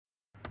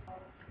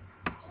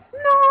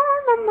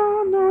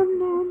no, no,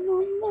 no,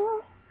 no,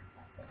 no.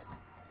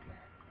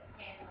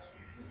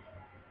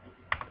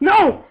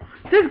 No!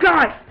 This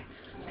guy!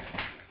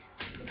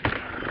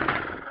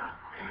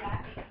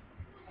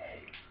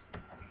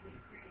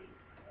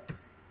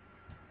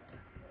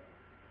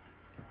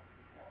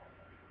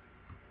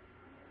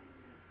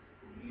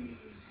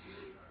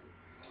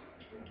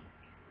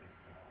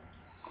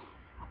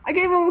 I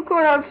can't even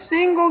record a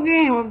single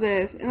game of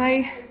this, and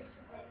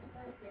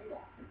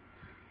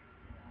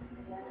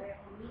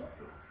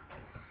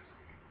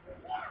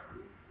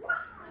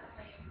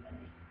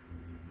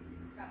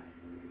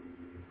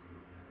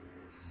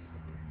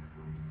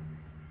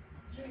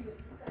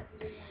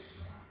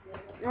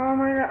oh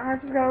my god, I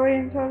just gotta wait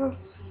until the...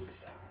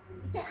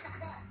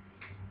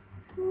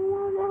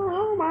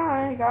 Oh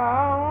my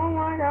god, oh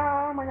my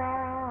god, oh my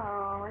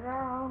god, oh my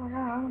god, oh my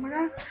god, oh my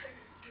god.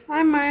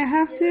 I might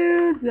have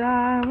to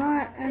die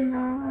right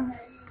now.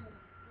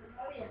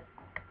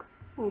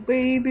 Oh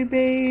baby,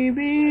 baby,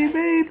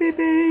 baby, baby,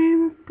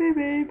 baby,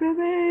 baby,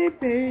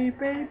 baby,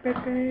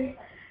 baby,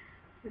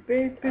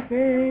 baby,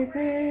 baby,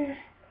 baby.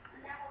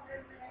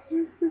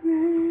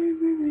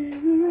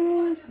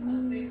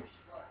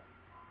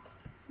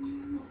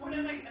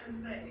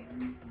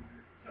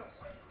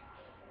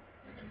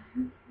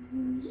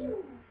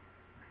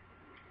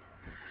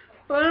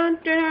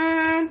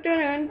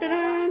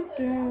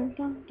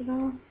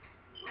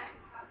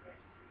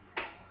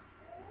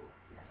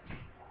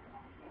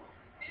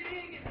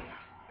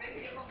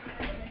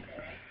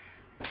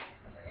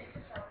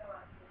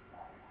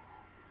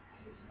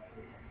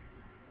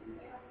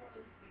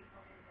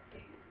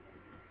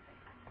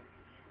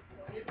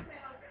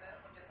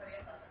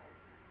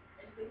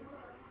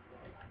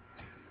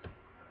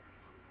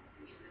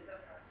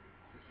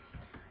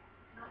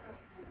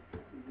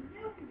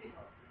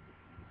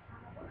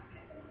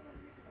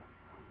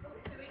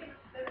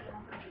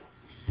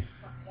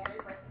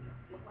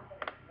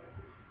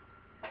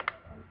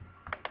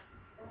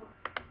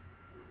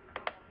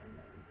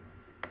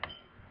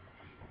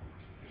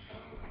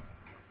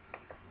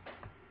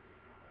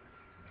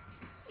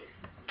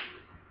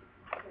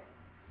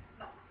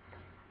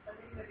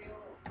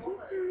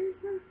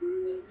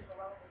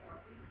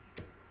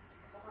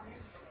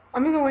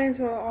 I'm gonna wait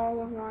until all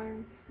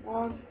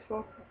the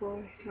 12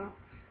 people,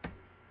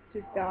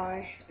 just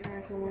die, and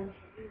I can win.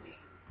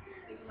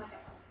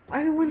 I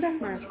can win that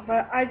match,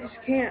 but I just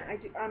can't.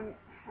 I'm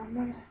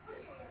not.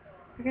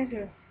 I can't do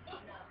it.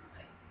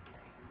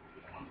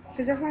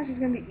 Cause that match is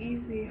gonna be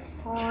easy,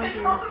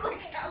 harder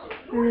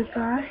than this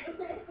guy.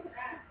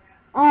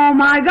 Oh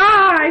my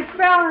god! I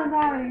fell in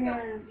that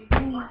again. Oh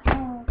my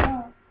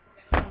god.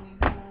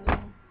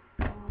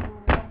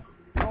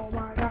 Oh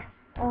my god.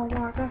 Oh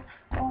my god.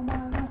 Oh my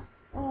god.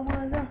 Oh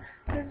my god.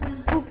 This is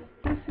poop.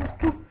 This is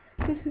poop.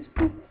 This is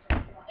poop.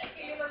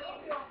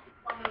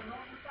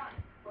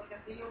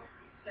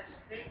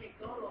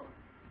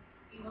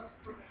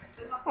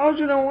 I was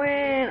gonna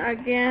win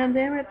again,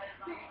 damn it.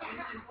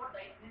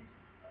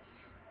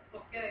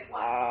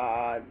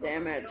 Ah,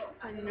 damn it.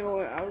 I knew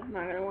it. I was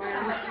not gonna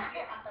win.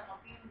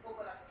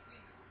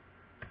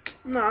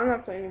 No, I'm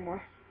not playing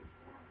anymore.